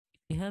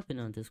have been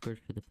on Discord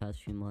for the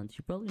past few months,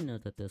 you probably know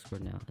that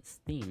Discord now has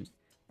themes.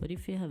 But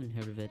if you haven't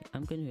heard of it,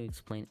 I'm going to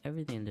explain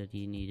everything that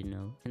you need to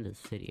know in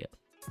this video.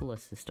 So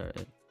let's get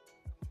started.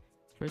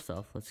 First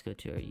off, let's go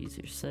to our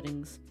user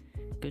settings,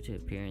 go to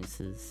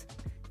appearances,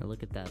 and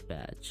look at that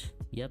badge.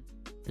 Yep,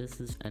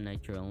 this is a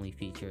Nitro only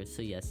feature,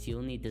 so yes,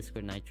 you'll need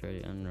Discord Nitro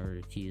in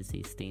order to use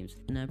these themes.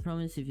 And I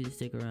promise if you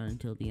stick around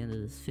until the end of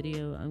this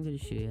video, I'm going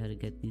to show you how to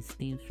get these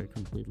themes for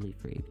completely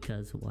free,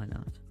 because why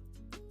not?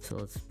 So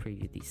let's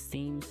preview these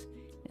themes,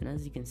 and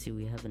as you can see,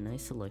 we have a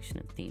nice selection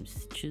of themes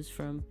to choose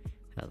from.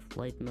 We have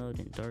light mode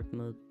and dark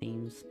mode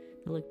themes.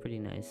 They look pretty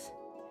nice,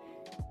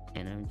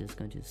 and I'm just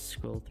going to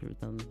scroll through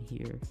them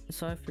here.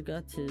 So I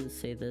forgot to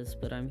say this,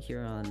 but I'm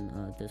here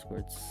on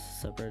Discord's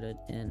subreddit,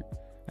 and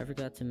I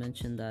forgot to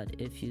mention that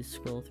if you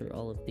scroll through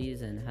all of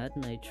these and had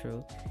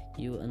Nitro,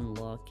 you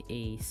unlock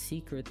a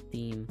secret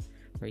theme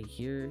right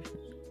here,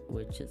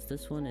 which is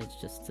this one. It's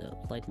just a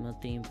light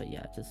mode theme, but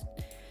yeah, just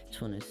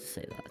wanted to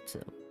say that,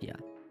 so yeah.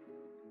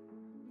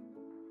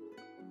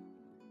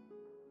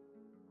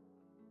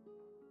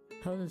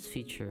 How this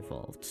feature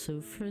evolved.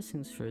 So first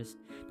things first,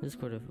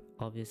 Discord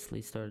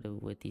obviously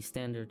started with the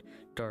standard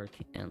dark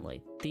and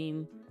light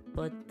theme,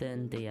 but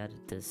then they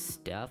added this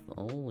staff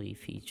only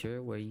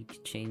feature where you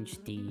could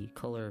change the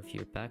color of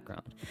your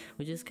background,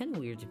 which is kind of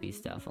weird to be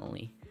staff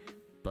only,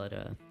 but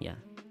yeah.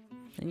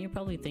 And you're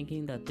probably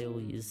thinking that they will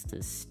use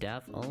the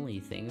staff only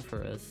thing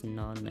for us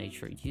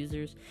non-Nitro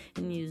users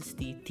and use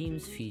the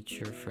themes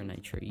feature for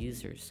Nitro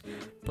users,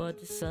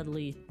 but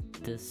sadly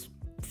this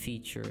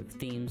feature of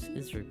themes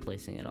is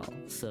replacing it all.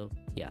 So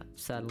yeah,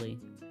 sadly,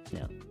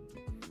 no.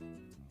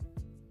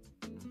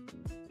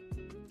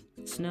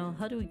 So now,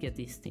 how do we get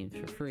these themes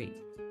for free?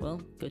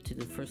 Well, go to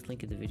the first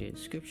link in the video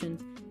description.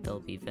 That'll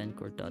be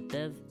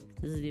vencord.dev.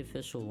 This is the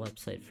official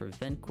website for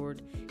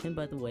Vencord, and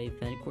by the way,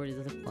 Vencord is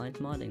a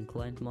client mod, and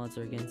client mods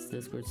are against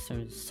Discord's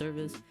terms of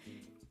service,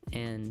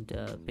 and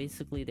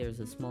basically there's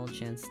a small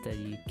chance that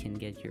you can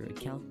get your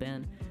account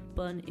banned,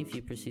 but if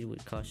you proceed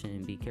with caution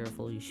and be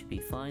careful, you should be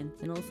fine.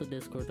 And also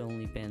Discord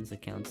only bans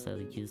accounts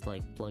that use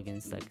like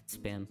plugins that could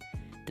spam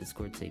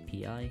Discord's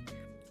API.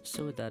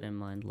 So with that in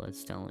mind,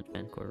 let's download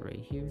Vencord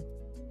right here.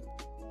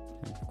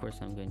 And of course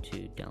I'm going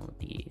to download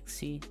the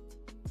exe.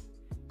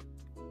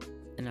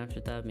 And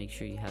after that, make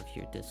sure you have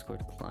your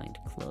Discord client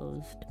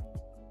closed.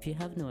 If you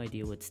have no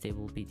idea what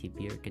stable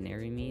BTB or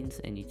canary means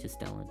and you just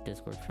download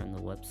Discord from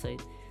the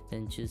website,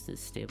 then choose this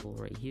stable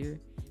right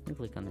here and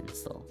click on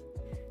install.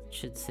 It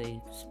should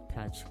say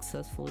patch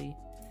successfully,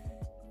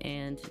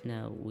 and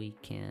now we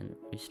can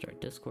restart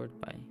Discord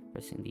by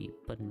pressing the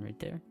button right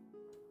there.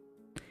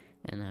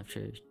 And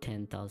after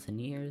 10,000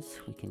 years,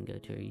 we can go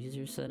to our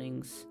user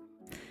settings,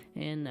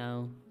 and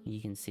now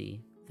you can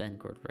see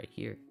Vencord right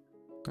here.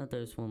 Now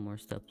there's one more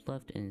step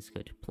left, and it's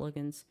go to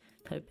plugins,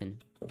 type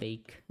in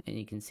fake, and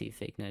you can see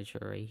fake Nitro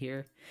right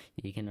here.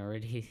 You can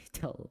already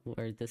tell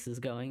where this is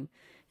going,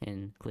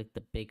 and click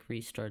the big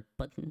restart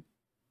button.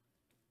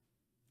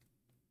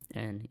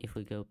 And if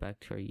we go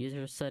back to our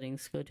user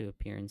settings, go to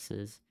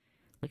appearances,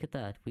 look at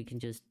that, we can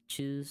just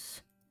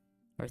choose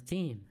our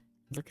theme.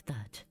 Look at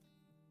that.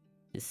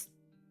 Just,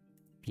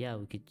 yeah,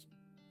 we could,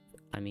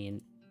 I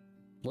mean,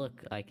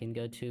 look, I can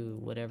go to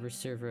whatever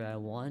server I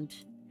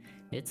want,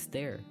 it's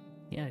there.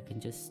 Yeah, I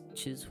can just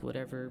choose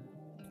whatever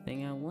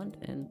thing I want,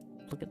 and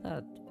look at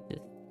that.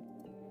 Just,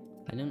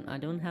 I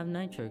don't have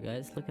Nitro,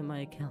 guys. Look at my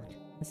account.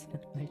 It's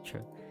not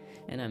Nitro.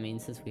 And I mean,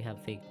 since we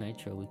have fake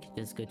Nitro, we could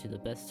just go to the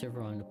best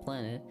server on the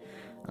planet,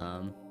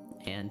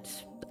 and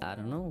I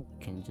don't know,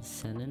 can just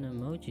send an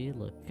emoji.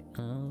 Look,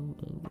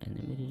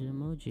 animated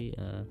emoji.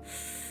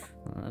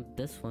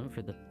 This one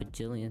for the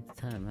bajillionth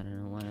time. I don't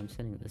know why I'm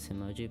sending this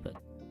emoji, but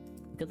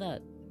look at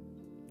that.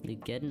 You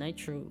get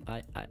Nitro.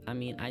 I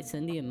mean, I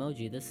send the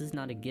emoji. This is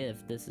not a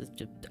gift. This is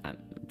just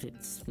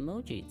it's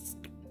emoji.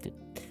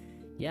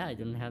 Yeah, I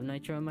don't have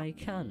Nitro on my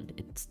account.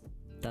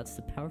 That's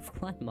the power of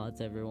client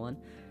mods, everyone.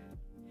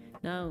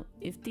 Now,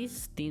 if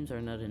these themes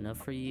are not enough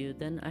for you,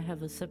 then I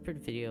have a separate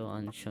video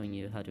on showing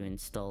you how to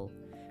install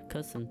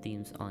custom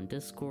themes on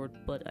Discord,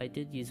 but I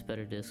did use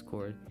better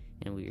Discord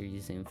and we are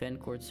using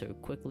Vencord, so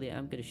quickly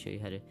I'm going to show you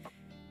how to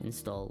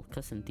install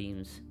custom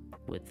themes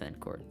with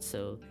Vencord.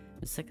 So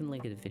the second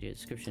link in the video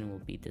description will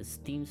be this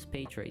themes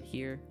page right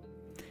here,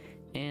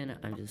 and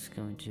I'm just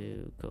going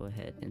to go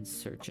ahead and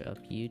search up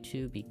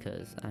YouTube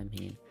because, I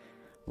mean,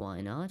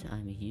 why not?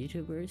 I'm a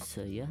YouTuber,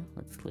 so yeah,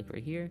 let's click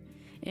right here,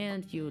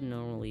 and you would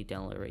normally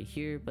download right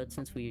here, but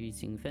since we're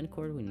using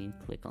Vencord, we need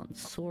to click on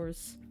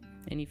source.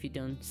 And if you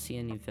don't see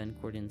any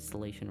Vencord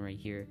installation right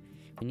here,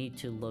 we need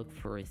to look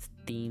for a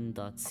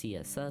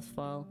theme.css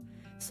file.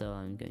 So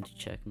I'm going to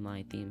check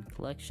my theme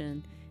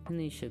collection,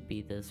 and it should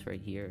be this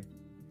right here.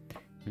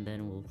 And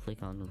then we'll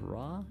click on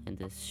raw, and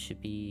this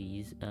should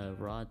be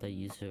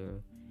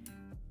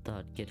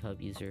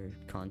raw.user.github user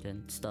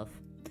content stuff.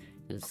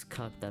 Just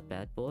copy that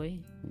bad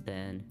boy.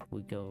 Then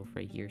we go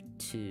right here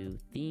to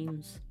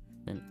themes,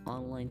 then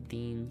online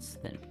themes,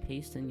 then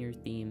paste in your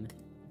theme,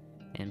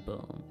 and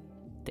boom,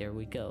 there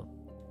we go.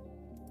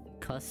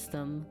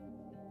 Custom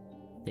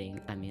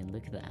thing. I mean,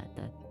 look at that.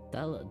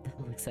 That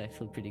looks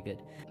actually pretty good.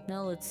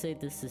 Now let's say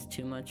this is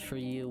too much for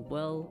you.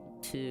 Well,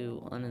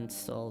 to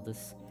uninstall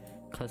this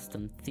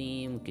custom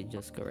theme, we can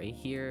just go right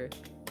here,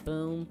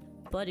 boom.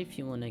 But if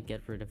you want to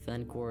get rid of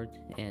Vencord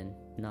and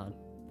not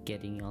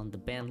getting on the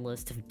ban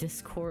list of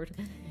Discord,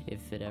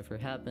 if it ever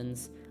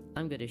happens,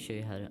 I'm going to show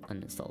you how to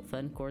uninstall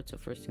Vencord. So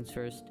first things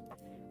first,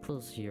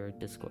 close your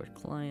Discord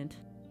client.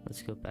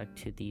 Let's go back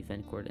to the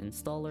Vencord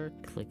installer,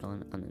 click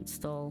on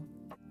uninstall,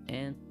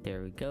 and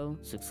there we go,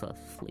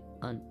 successfully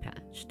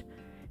unpatched.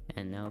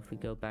 And now if we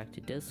go back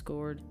to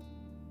Discord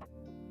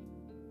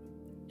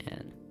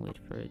and wait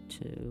for it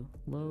to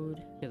load,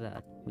 look at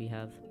that, we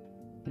have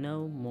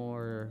no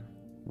more,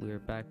 we're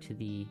back to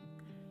the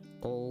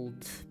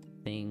old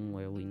thing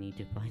where we need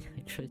to find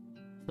nitrous.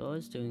 So I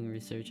was doing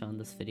research on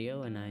this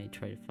video and I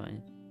tried to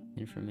find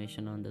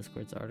information on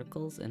Discord's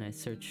articles and I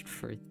searched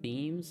for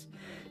themes.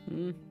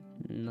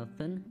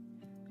 Nothing.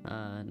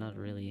 Not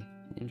really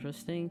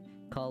interesting.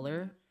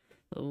 Color.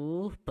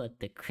 Ooh, but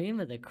the cream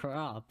of the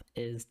crop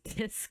is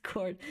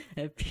Discord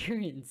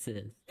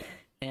appearances.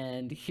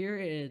 And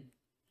here's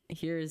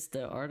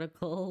the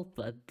article,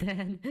 but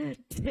then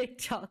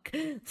TikTok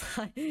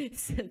live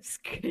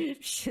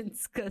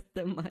subscriptions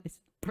customized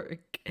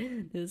perk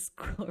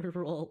Discord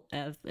role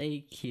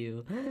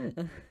FAQ.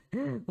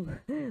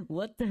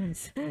 What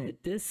does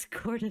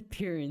Discord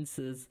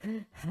appearances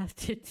have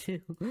to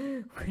do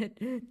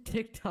with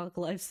TikTok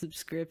live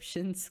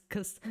subscriptions?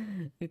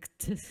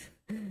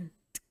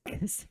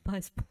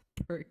 Customized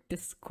perk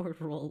Discord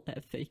role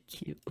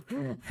FAQ.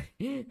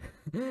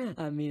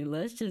 I mean,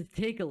 let's just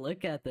take a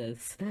look at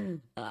this.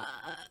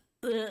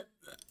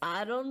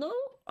 I don't know.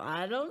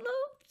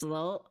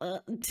 So,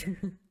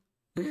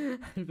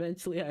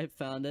 eventually I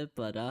found it,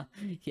 but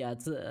yeah,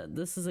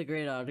 this is a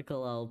great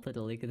article. I'll put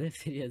a link in the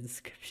video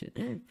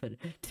description. But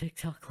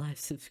TikTok live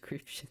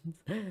subscriptions,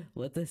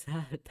 what does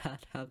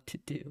that have to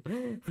do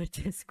with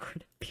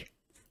Discord appearance?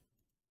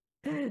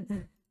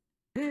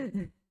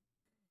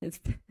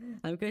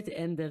 I'm going to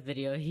end the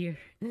video here.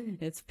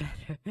 It's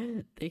better.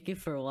 Thank you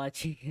for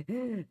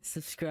watching.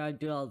 Subscribe,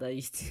 do all the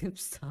YouTube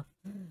stuff.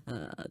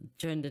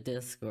 Join the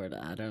Discord.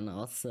 I don't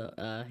know. So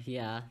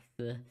yeah.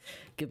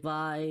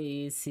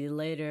 Goodbye. See you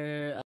later.